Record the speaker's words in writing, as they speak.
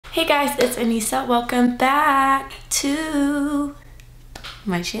Hey guys, it's Anissa. Welcome back to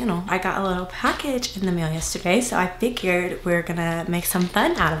my channel. I got a little package in the mail yesterday, so I figured we're gonna make some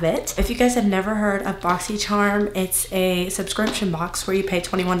fun out of it. If you guys have never heard of Boxycharm, it's a subscription box where you pay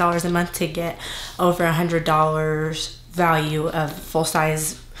 $21 a month to get over $100 value of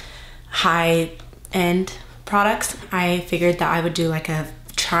full-size, high-end products. I figured that I would do like a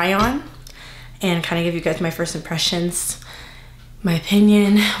try-on and kind of give you guys my first impressions, my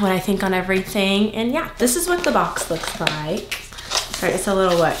opinion, what I think on everything. And yeah, this is what the box looks like. Sorry, it's a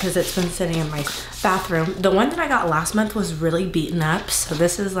little wet because it's been sitting in my bathroom. The one that I got last month was really beaten up, so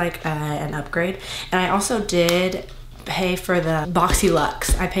this is like an upgrade. And I also did pay for the Boxy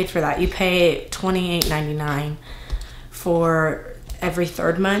Luxe. I paid for that. You pay $28.99 for every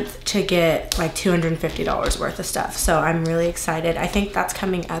third month to get like $250 worth of stuff. So I'm really excited. I think that's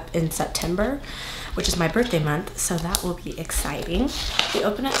coming up in September, which is my birthday month, so that will be exciting. We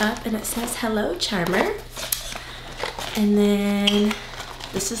open it up and it says, "Hello, Charmer." And then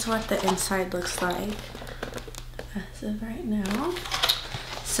this is what the inside looks like as of right now.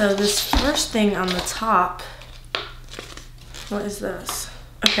 So this first thing on the top, what is this?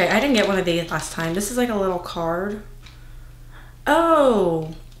 Okay, I didn't get one of these last time. This is like a little card.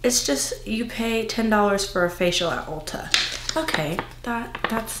 Oh, it's just you pay $10 for a facial at Ulta. Okay,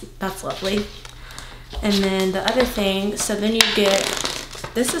 that's lovely. And then the other thing, so then you get,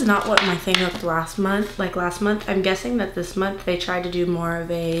 this is not what my thing looked last month. Like last month, I'm guessing that this month they tried to do more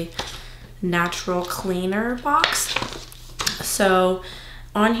of a natural cleaner box. So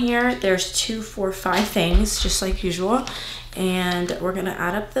on here, there's 2, 4, 5 things, just like usual. And we're gonna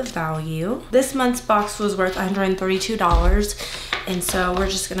add up the value. This month's box was worth $132. And so we're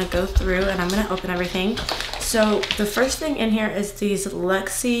just gonna go through and I'm gonna open everything. So the first thing in here is these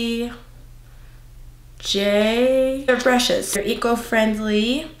Lexi They're brushes. They're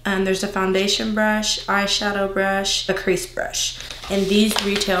eco-friendly. There's a foundation brush, eyeshadow brush, a crease brush. And these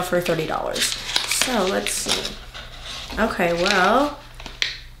retail for $30. So let's see. Okay, well,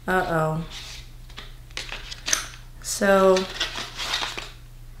 uh-oh. So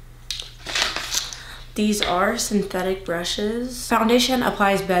these are synthetic brushes. Foundation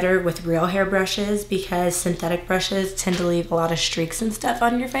applies better with real hair brushes because synthetic brushes tend to leave a lot of streaks and stuff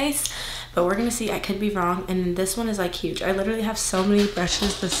on your face. But we're gonna see, I could be wrong. And this one is like huge. I literally have so many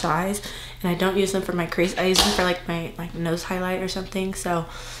brushes this size and I don't use them for my crease. I use them for like my nose highlight or something. So,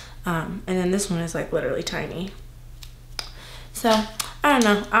 and then this one is like literally tiny. So, I don't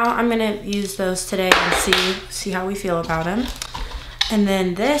know. I'm gonna use those today and see how we feel about them. And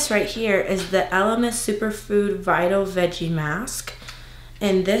then this right here is the Elemis Superfood Vital Veggie Mask.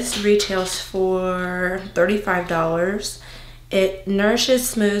 And this retails for $35. It nourishes,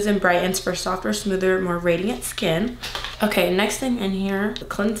 smooths, and brightens for softer, smoother, more radiant skin. Okay, next thing in here,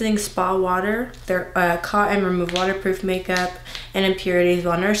 cleansing spa water. They're caught and remove waterproof makeup and impurities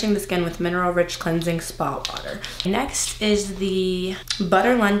while nourishing the skin with mineral-rich cleansing spa water. Next is the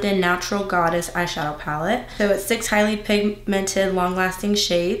Butter London Natural Goddess eyeshadow palette. So it's 6 highly pigmented, long-lasting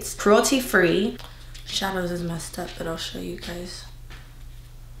shades, cruelty-free. Shadows is messed up, but I'll show you guys.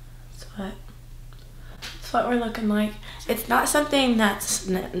 That's what we're looking like. It's not something that's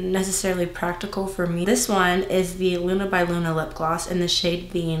necessarily practical for me. This one is the Luna by Luna lip gloss in the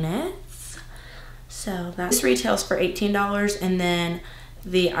shade Venus. So this retails for $18, and then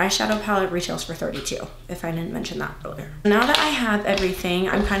the eyeshadow palette retails for $32, if I didn't mention that earlier. Now that I have everything,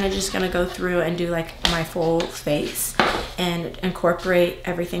 I'm kind of just gonna go through and do like my full face and incorporate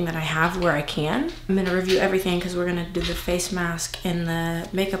everything that I have where I can. I'm gonna review everything because we're gonna do the face mask and the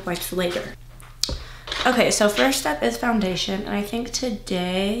makeup wipes later. Okay, so first step is foundation, and I think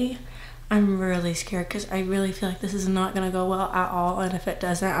today I'm really scared because I really feel like this is not gonna go well at all, and if it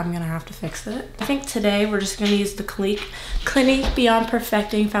doesn't, I'm gonna have to fix it. I think today we're just gonna use the Clinique Beyond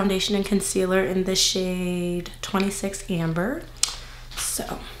Perfecting Foundation and Concealer in the shade 26 Amber.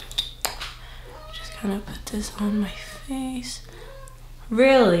 So, just gonna put this on my face.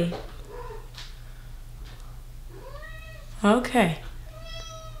 Really? Okay.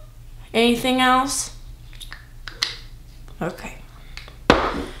 Anything else? Okay.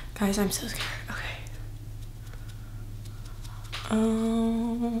 Guys, I'm so scared. Okay.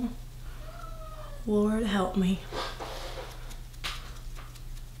 Oh, Lord help me.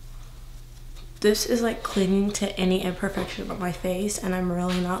 This is like clinging to any imperfection on my face and I'm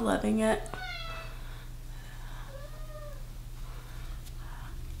really not loving it.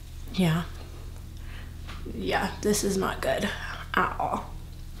 Yeah. Yeah, this is not good at all.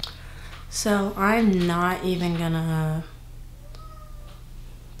 So I'm not even gonna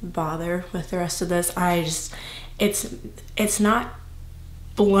bother with the rest of this. It's not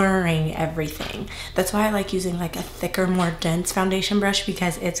blurring everything. That's why I like using like a thicker, more dense foundation brush,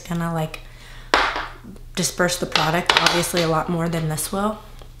 because it's gonna like disperse the product obviously a lot more than this will.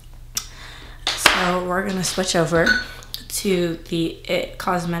 So we're gonna switch over to the It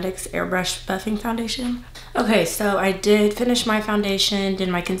Cosmetics Airbrush Buffing Foundation. Okay, so I did finish my foundation, did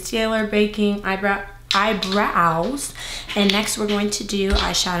my concealer, baking, eyebrows, and next we're going to do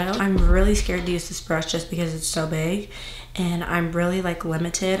eyeshadow. I'm really scared to use this brush just because it's so big, and I'm really like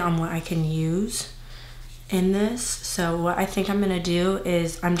limited on what I can use in this. So what I think I'm gonna do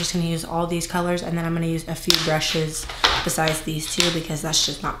is I'm just gonna use all these colors, and then I'm gonna use a few brushes besides these two because that's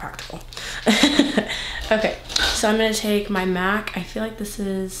just not practical. Okay, so I'm gonna take my MAC. I feel like this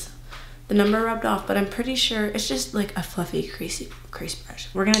is the number rubbed off, but I'm pretty sure it's just like a fluffy crease brush.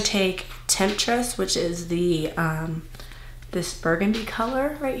 We're gonna take Temptress, which is the this burgundy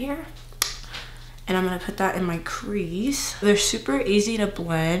color right here, and I'm gonna put that in my crease. They're super easy to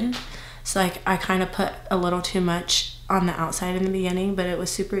blend. So like I kind of put a little too much on the outside in the beginning, but it was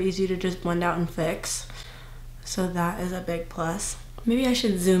super easy to just blend out and fix. So that is a big plus. Maybe I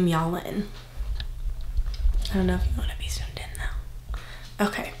should zoom y'all in. I don't know if you want to be zoomed in though.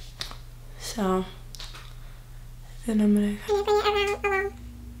 Okay, so then I'm gonna bring it around.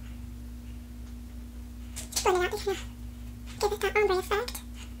 Blend it out, just gonna give it that ombre effect.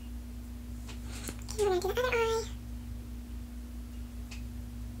 And we're gonna do the other eye.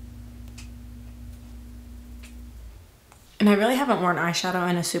 And I really haven't worn eyeshadow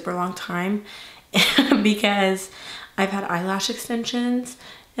in a super long time because I've had eyelash extensions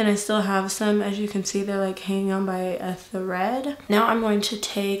and I still have some. As you can see, they're like hanging on by a thread. Now I'm going to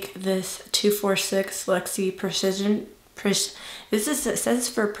take this 246 Lexi Precision, it says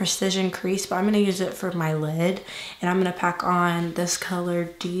for precision crease, but I'm gonna use it for my lid. And I'm gonna pack on this color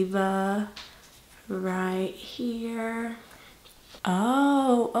Diva right here.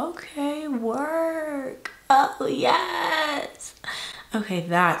 Oh, okay, work. Oh, yes. Okay,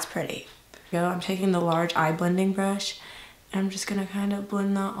 that's pretty. I'm taking the large eye blending brush. I'm just gonna kind of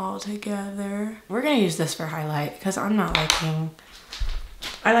blend that all together. We're gonna use this for highlight because I'm not liking,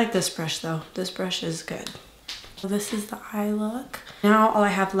 I like this brush though. This brush is good. So this is the eye look. Now all I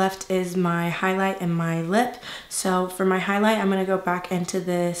have left is my highlight and my lip. So for my highlight, I'm gonna go back into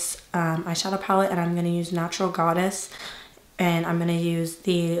this eyeshadow palette and I'm gonna use Natural Goddess. And I'm gonna use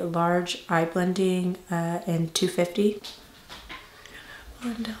the large eye blending in 250.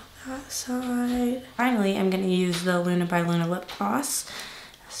 Blend out that side. Finally, I'm gonna use the Luna by Luna lip gloss.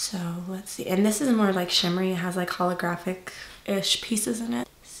 So let's see, and this is more like shimmery. It has like holographic-ish pieces in it.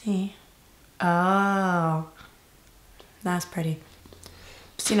 See? Oh, that's pretty.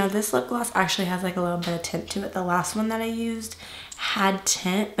 So, you know, this lip gloss actually has like a little bit of tint to it. The last one that I used had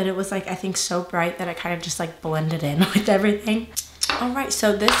tint, but it was like, I think so bright that it kind of just like blended in with everything. All right,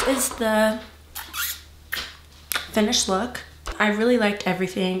 so this is the finished look. I really liked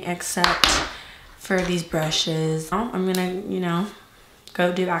everything except for these brushes. I'm gonna, you know,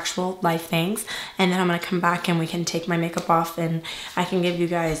 go do actual life things, and then I'm gonna come back and we can take my makeup off and I can give you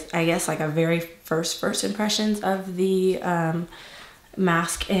guys, I guess, like a very first impressions of the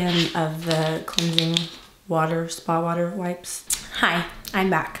mask and of the cleansing water, spa water wipes. Hi, I'm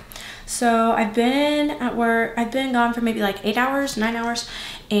back. So I've been at work, I've been gone for maybe like 8 hours, 9 hours,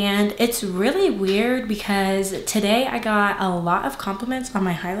 and it's really weird because today I got a lot of compliments on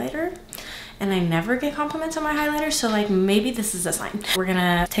my highlighter, and I never get compliments on my highlighter, so like maybe this is a sign. We're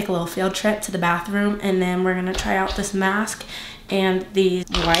gonna take a little field trip to the bathroom, and then we're gonna try out this mask and these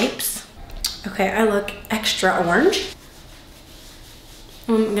wipes. Okay, I look extra orange.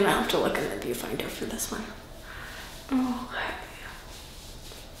 I'm gonna have to look in the viewfinder for this one. Okay.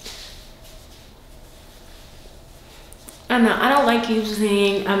 I don't know, I don't like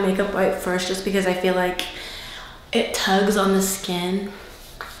using a makeup wipe first just because I feel like it tugs on the skin.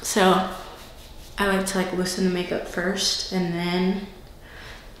 So I like to like loosen the makeup first, and then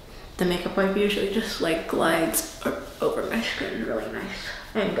the makeup wipe usually just like glides over my skin really nice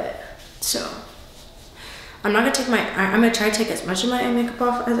and good. So I'm not gonna take I'm gonna try to take as much of my eye makeup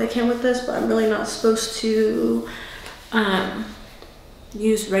off as I can with this, but I'm really not supposed to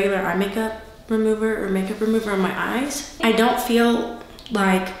use regular eye makeup remover or makeup remover on my eyes. I don't feel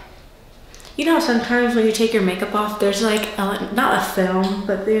like, you know, sometimes when you take your makeup off, there's like, not a film,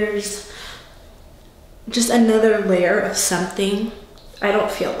 but there's just another layer of something. I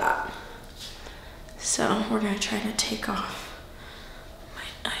don't feel that. So we're gonna try to take off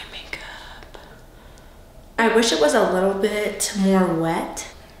my eye makeup. I wish it was a little bit more wet.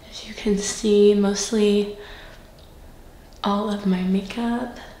 As you can see, mostly all of my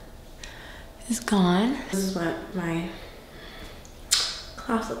makeup is gone. This is what my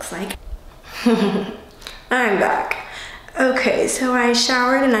class looks like. I'm back. Okay, so I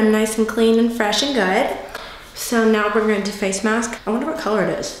showered and I'm nice and clean and fresh and good. So now we're gonna do face mask. I wonder what color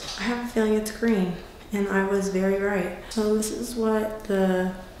it is. I have a feeling it's green, and I was very right. So this is what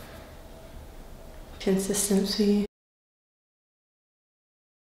the consistency.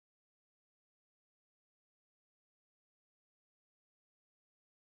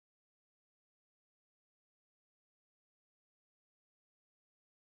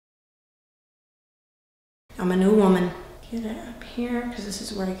 I'm a new woman. Get it up here, because this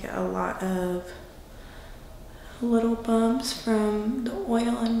is where I get a lot of little bumps from the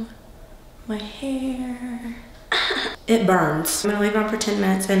oil in my hair. It burns. I'm gonna leave it on for 10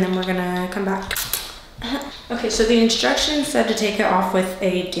 minutes and then we're gonna come back. Okay, so the instructions said to take it off with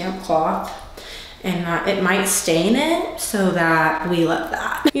a damp cloth, and it might stain it, so that we love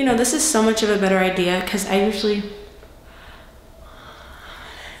that. You know, this is so much of a better idea because I usually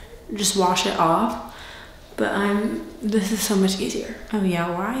just wash it off. But this is so much easier. Oh yeah,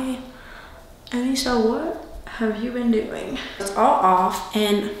 why? Anisha, what have you been doing? It's all off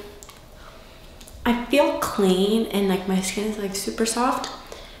and I feel clean and like my skin is like super soft.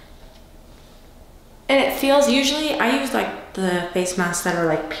 And it feels, usually I use like the face masks that are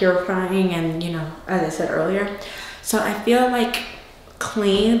like purifying and, you know, as I said earlier. So I feel like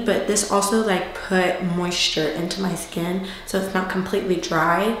clean, but this also like put moisture into my skin so it's not completely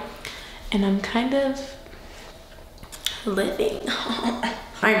dry. And I'm kind of living.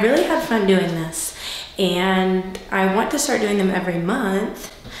 I really had fun doing this and I want to start doing them every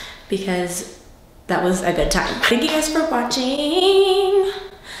month because that was a good time. Thank you guys for watching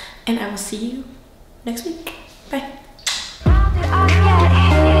and I will see you next week. Bye.